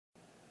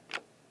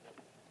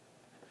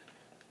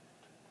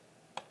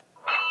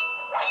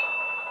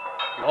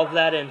Love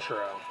that intro.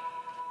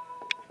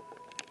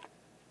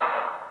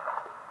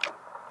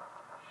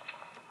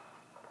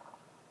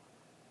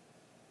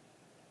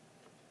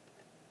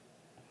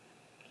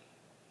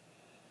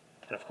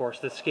 And of course,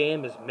 this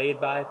game is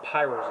made by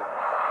Pyrozone.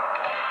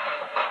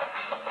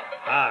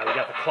 Ah, we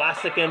got the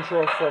classic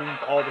intro from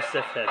all the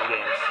Sift Heads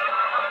games.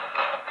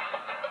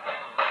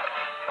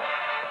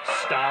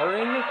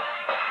 Starring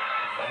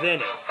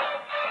Vinnie.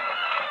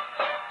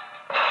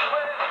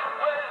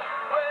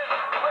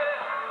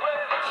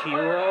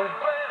 Kiro,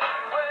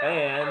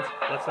 and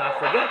let's not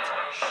forget,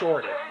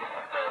 Shorty.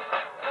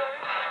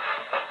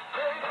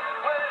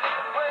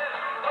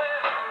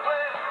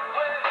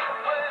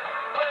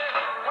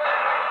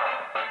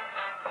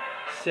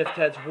 Sift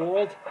Heads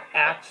World,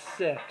 Act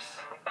 6.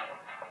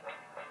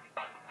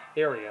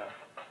 Here we go.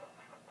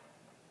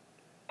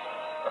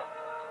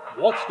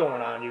 What's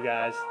going on, you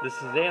guys? This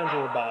is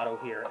Andrew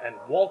Roboto here, and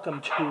welcome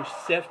to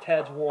Sift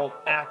Heads World,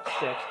 Act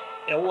 6,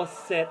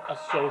 Illicit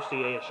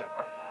Association,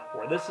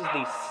 where this is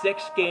the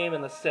 6th game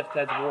in the Sift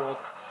Heads World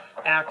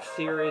Act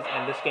series,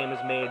 and this game is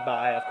made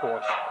by, of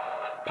course,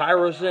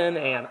 Pyrozone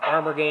and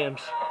Armor Games,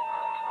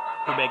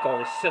 who make all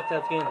these Sift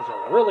Heads games, which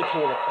are really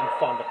cool and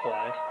fun to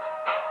play.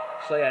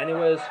 So yeah,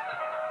 anyways,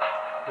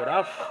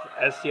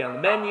 as seen on the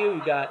menu,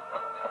 you got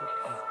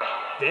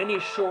Vinnie,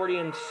 Shorty,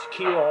 and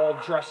Kiro all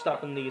dressed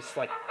up in these,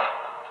 like,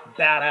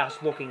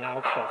 badass looking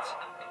outfits.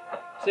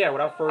 So yeah,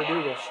 without further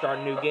ado, we'll start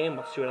a new game.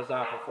 Let's see what it's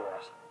offered for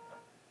us.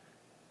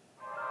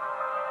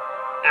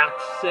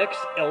 Act 6,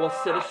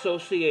 Illicit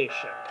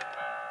Association.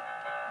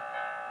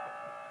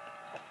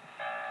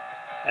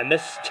 And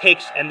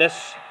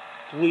this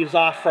leaves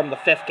off from the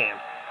 5th game.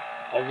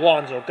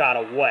 Alonzo got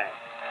away.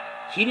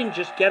 He didn't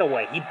just get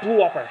away, he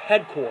blew up our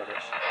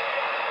headquarters.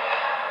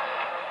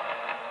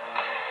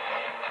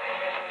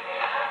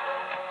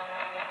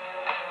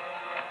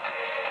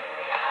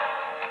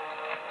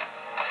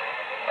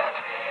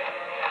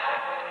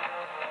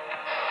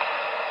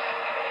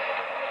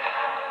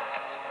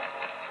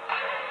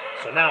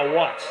 So now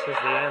what is the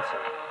answer?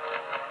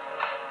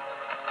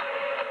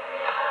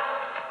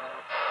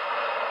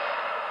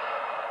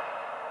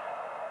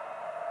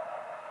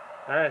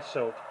 Alright,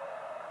 so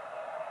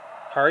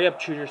hurry up,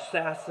 choose your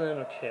assassin.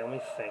 Okay, let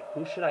me think.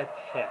 Who should I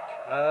pick?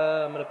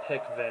 I'm gonna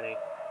pick Vinnie.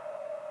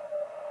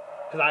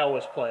 Because I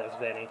always play as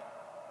Vinnie.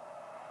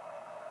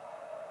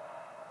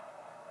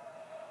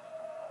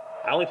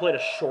 I only played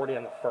as Shorty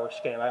in the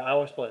first game. I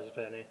always play as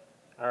Vinnie.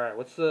 Alright,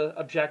 what's the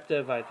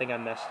objective? I think I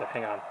missed it.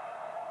 Hang on.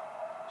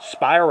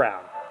 Spy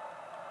around.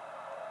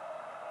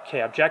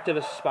 Okay, objective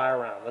is spy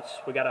around.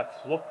 We gotta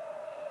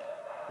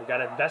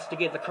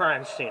investigate the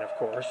crime scene, of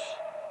course,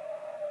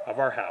 of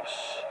our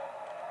house.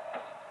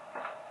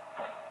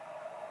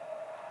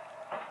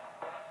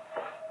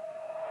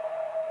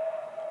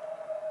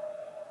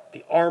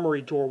 The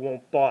armory door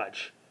won't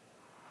budge.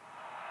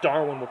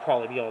 Darwin will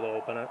probably be able to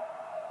open it.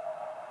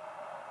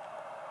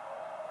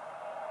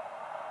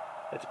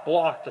 It's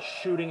blocked. The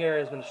shooting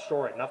area has been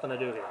destroyed. Nothing to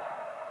do here.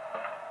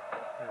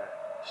 Alright,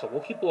 so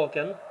we'll keep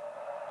looking.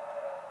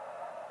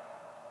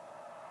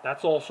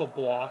 That's also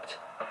blocked.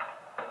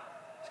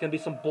 It's going to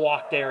be some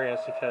blocked areas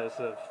because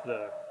of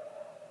the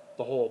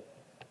whole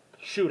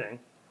shooting.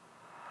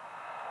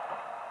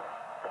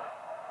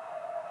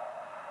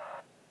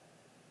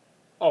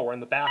 Oh, we're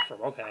in the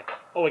bathroom. Okay.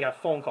 Oh, we got a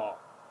phone call.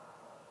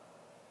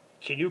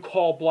 Can you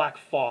call Black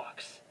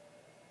Fox?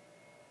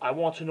 I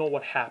want to know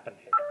what happened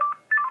here.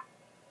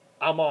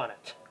 I'm on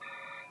it.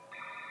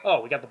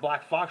 Oh, we got the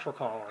Black Fox we're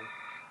calling.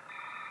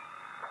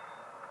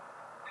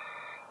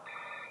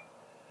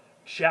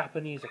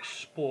 Japanese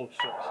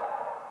explosives.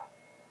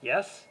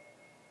 Yes?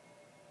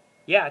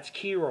 Yeah, it's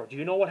Kiro. Do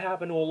you know what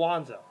happened to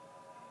Alonzo?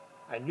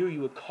 I knew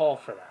you would call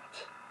for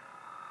that.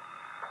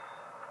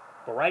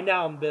 But right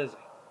now I'm busy.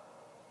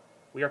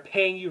 We are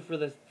paying you for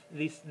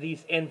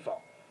these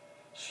info.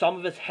 Some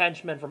of his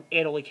henchmen from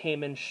Italy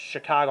came in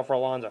Chicago for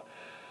Alonzo.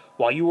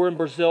 While you were in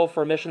Brazil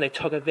for a mission, they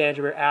took advantage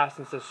of your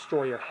absence to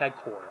destroy your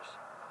headquarters.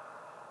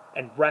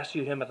 And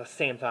rescued him at the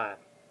same time.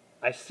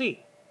 I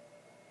see.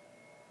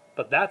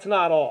 But that's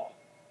not all.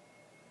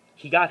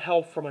 He got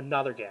help from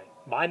another gang.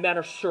 My men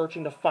are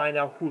searching to find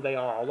out who they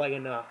are. I'll let you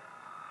know.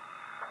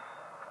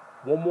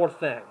 One more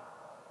thing.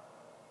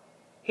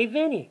 Hey,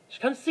 Vinnie, just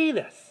come see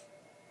this.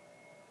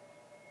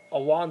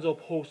 Alonzo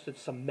posted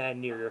some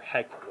men near your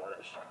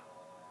headquarters.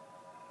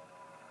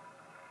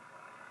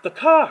 The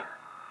car!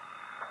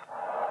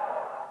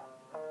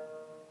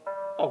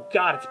 Oh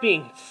God, it's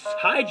being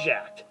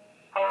hijacked.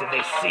 Did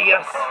they see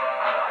us?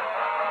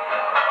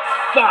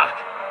 Fuck!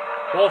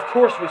 Well, of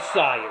course we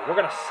saw you. We're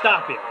gonna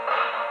stop you.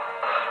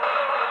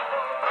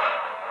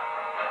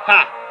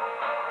 Ha!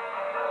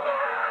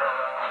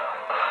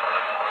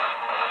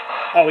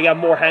 Oh, we got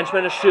more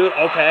henchmen to shoot?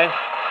 Okay.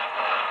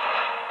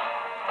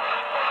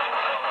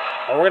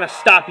 Oh, we're gonna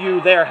stop you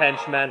there,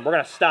 henchmen. We're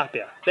gonna stop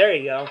you. There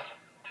you go.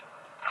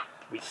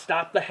 We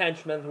stopped the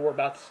henchmen who were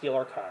about to steal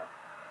our car.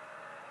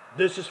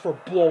 This is for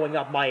blowing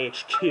up my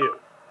HQ,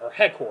 or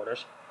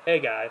headquarters. Hey,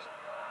 guys.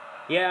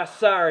 Yeah,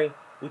 sorry.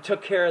 We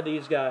took care of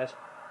these guys.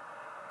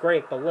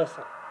 Great, but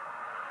listen.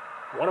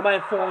 One of my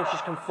informants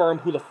just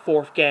confirmed who the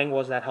fourth gang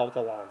was that helped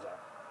Alonzo.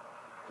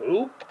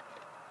 Who?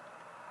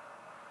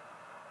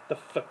 The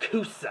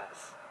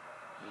Fukusas.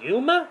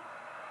 Yuma?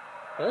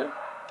 Huh?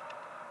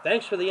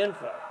 Thanks for the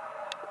info.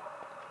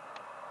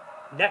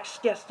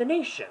 Next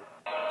destination,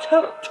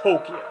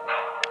 Tokyo.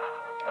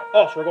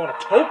 Oh, so we're going to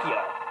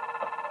Tokyo.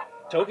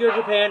 Tokyo,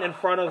 Japan, in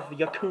front of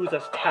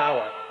Yakuza's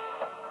tower.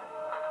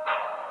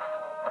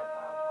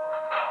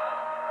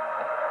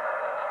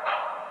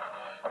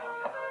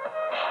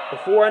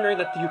 Before entering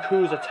the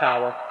Yakuza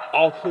tower,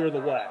 I'll clear the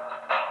way.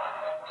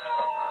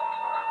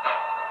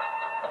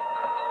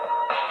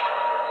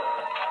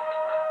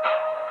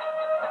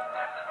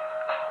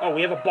 Oh,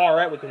 we have a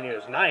barrette we can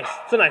use. Nice.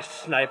 It's a nice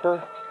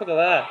sniper. Look at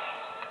that.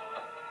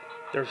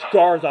 There's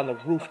guards on the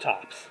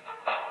rooftops.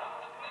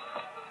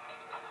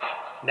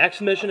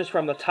 Next mission is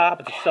from the top.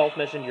 It's a stealth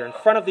mission. You're in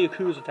front of the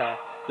Yakuza tower.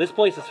 This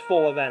place is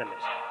full of enemies.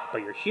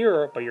 But you're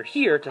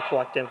here to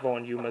collect info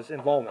on Yuma's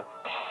involvement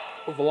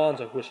with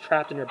Alonzo, who is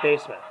trapped in your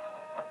basement.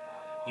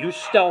 Use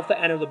stealth to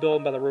enter the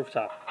building by the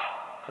rooftop.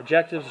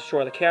 Objectives: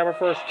 destroy the camera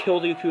first,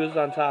 kill the Yakuza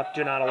on top,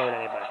 do not alert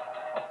anybody.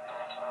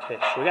 Okay,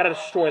 so we gotta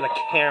destroy the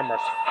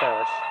cameras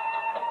first.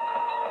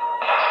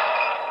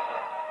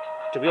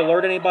 Did we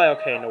alert anybody?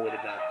 Okay, no we did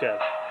not. Good.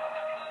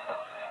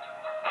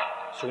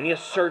 So we need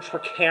to search for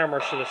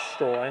cameras to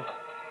destroy.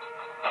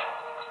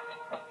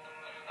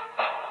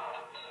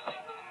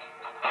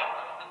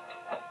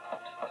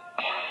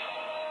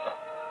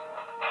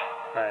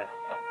 Alright.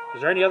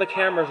 Is there any other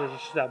cameras or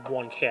just that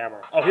one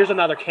camera? Oh, here's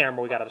another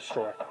camera we gotta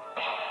destroy.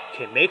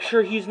 Okay, make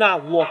sure he's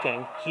not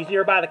looking. He's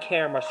nearby the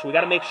camera, so we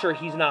gotta make sure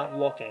he's not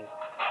looking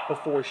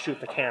before we shoot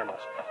the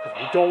cameras. Because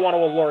we don't want to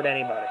alert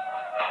anybody.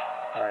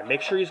 Alright,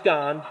 make sure he's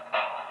gone.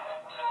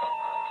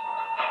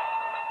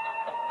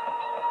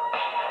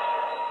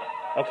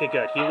 Okay,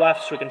 good. He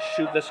left so we can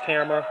shoot this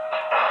camera.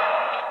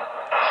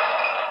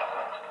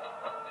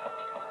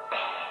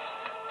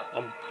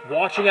 I'm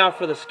watching out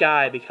for this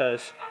guy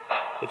because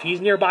if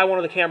he's nearby one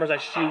of the cameras I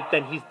shoot,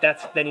 then he's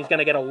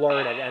gonna get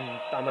alerted and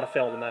I'm gonna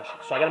fail the mission.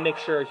 So I gotta make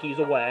sure he's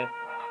away.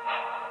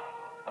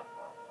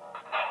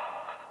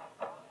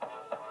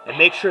 And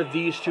make sure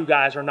these two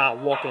guys are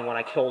not looking when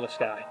I kill this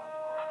guy.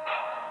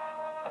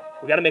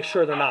 We gotta make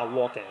sure they're not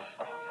looking.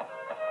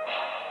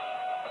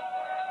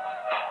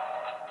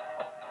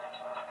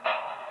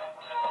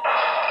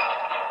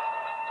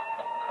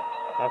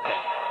 Okay.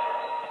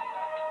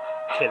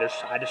 Okay,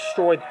 I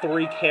destroyed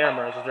 3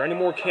 cameras. Is there any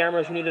more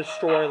cameras we need to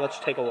destroy? Let's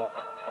take a look.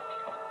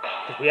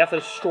 Because we have to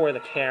destroy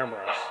the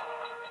cameras.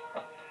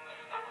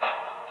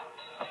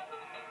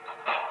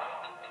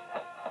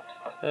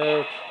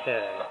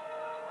 Okay.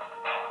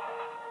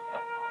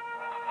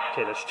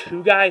 Okay, there's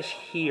 2 guys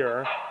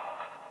here.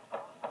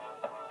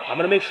 I'm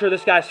going to make sure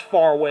this guy's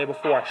far away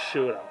before I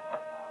shoot him.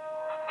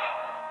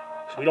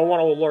 Because we don't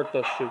want to alert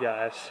those 2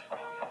 guys.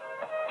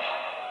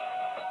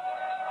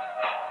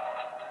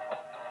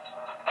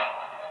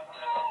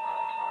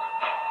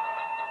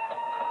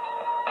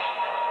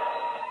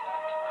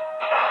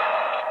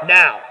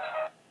 Now.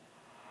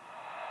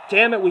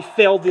 Damn it, we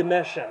failed the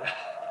mission.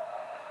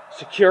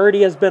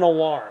 Security has been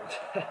alarmed.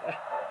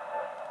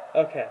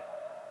 Okay.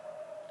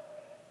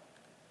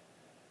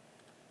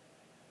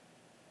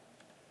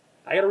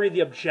 I gotta read the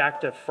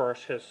objective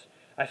first, because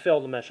I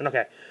failed the mission.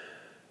 Okay.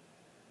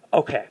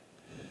 Okay.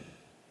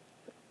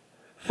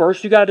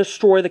 First you gotta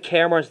destroy the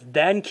cameras,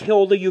 then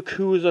kill the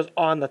Yakuzas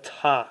on the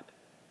top.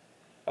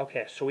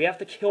 Okay, so we have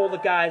to kill the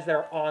guys that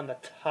are on the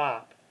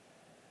top.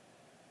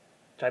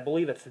 Which I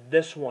believe it's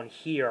this one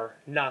here,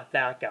 not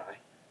that guy.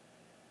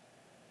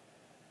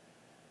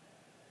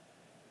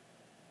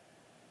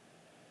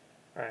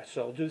 Alright,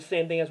 so we'll do the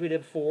same thing as we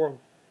did before.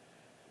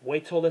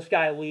 Wait till this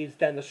guy leaves,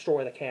 then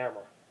destroy the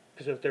camera.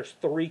 Because if there's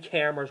 3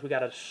 cameras we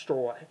gotta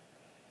destroy.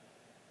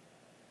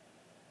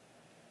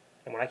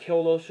 And when I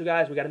kill those 2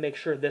 guys, we gotta make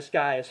sure this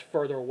guy is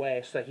further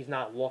away so that he's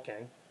not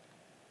looking.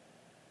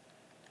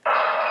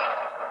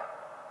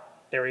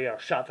 There we go.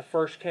 Shot the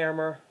first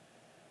camera.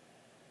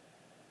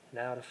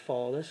 Now to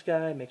follow this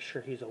guy, make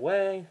sure he's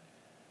away.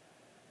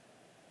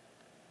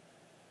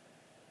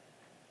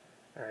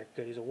 Alright,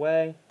 good, he's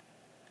away.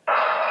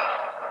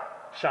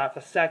 Shot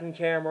the second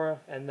camera,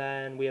 and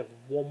then we have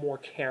one more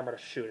camera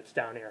to shoot. It's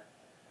down here.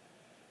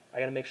 I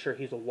gotta make sure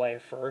he's away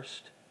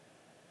first.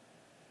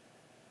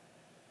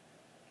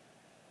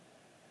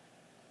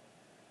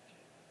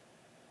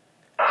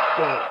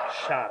 Boom,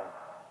 shot him.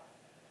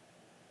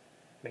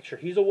 Make sure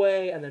he's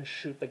away, and then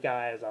shoot the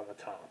guys on the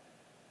top.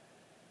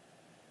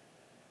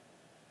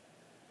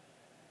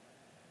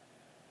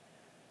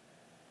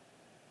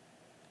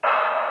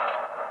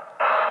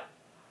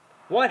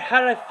 What? How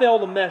did I fail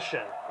the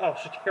mission? Oh,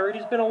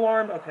 security's been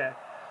alarmed? Okay.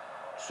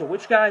 So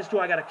which guys do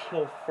I gotta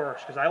kill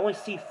first? Because I only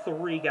see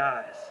 3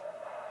 guys.